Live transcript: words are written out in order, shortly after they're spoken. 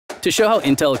To show how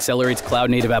Intel accelerates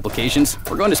cloud-native applications,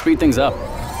 we're going to speed things up.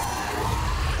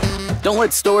 Don't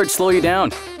let storage slow you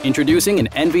down. Introducing an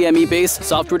NVMe-based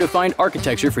software-defined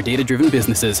architecture for data-driven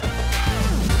businesses.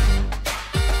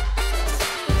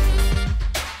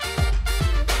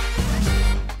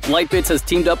 Lightbits has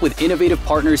teamed up with innovative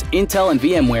partners Intel and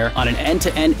VMware on an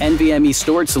end-to-end NVMe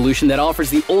storage solution that offers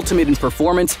the ultimate in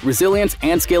performance, resilience,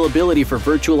 and scalability for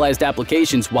virtualized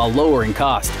applications while lowering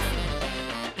cost.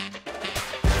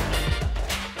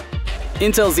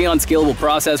 Intel Xeon Scalable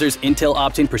processors, Intel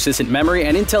Optane persistent memory,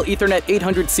 and Intel Ethernet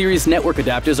 800 series network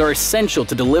adapters are essential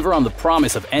to deliver on the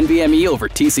promise of NVMe over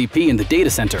TCP in the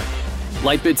data center.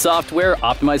 Lightbits software,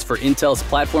 optimized for Intel's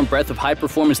platform breadth of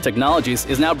high-performance technologies,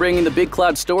 is now bringing the big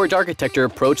cloud storage architecture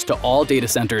approach to all data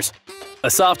centers. A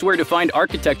software-defined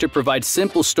architecture provides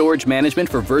simple storage management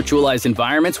for virtualized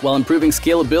environments while improving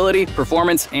scalability,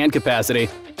 performance, and capacity.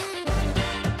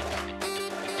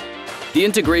 The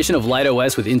integration of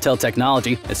LightOS with Intel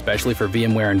technology, especially for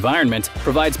VMware environments,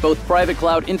 provides both private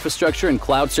cloud infrastructure and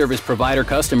cloud service provider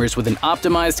customers with an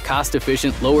optimized,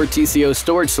 cost-efficient, lower TCO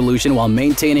storage solution while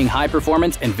maintaining high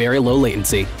performance and very low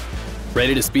latency.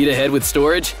 Ready to speed ahead with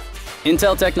storage?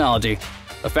 Intel technology.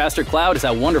 A faster cloud is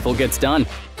how wonderful gets done.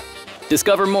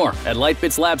 Discover more at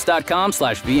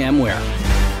lightbitslabs.com/VMware.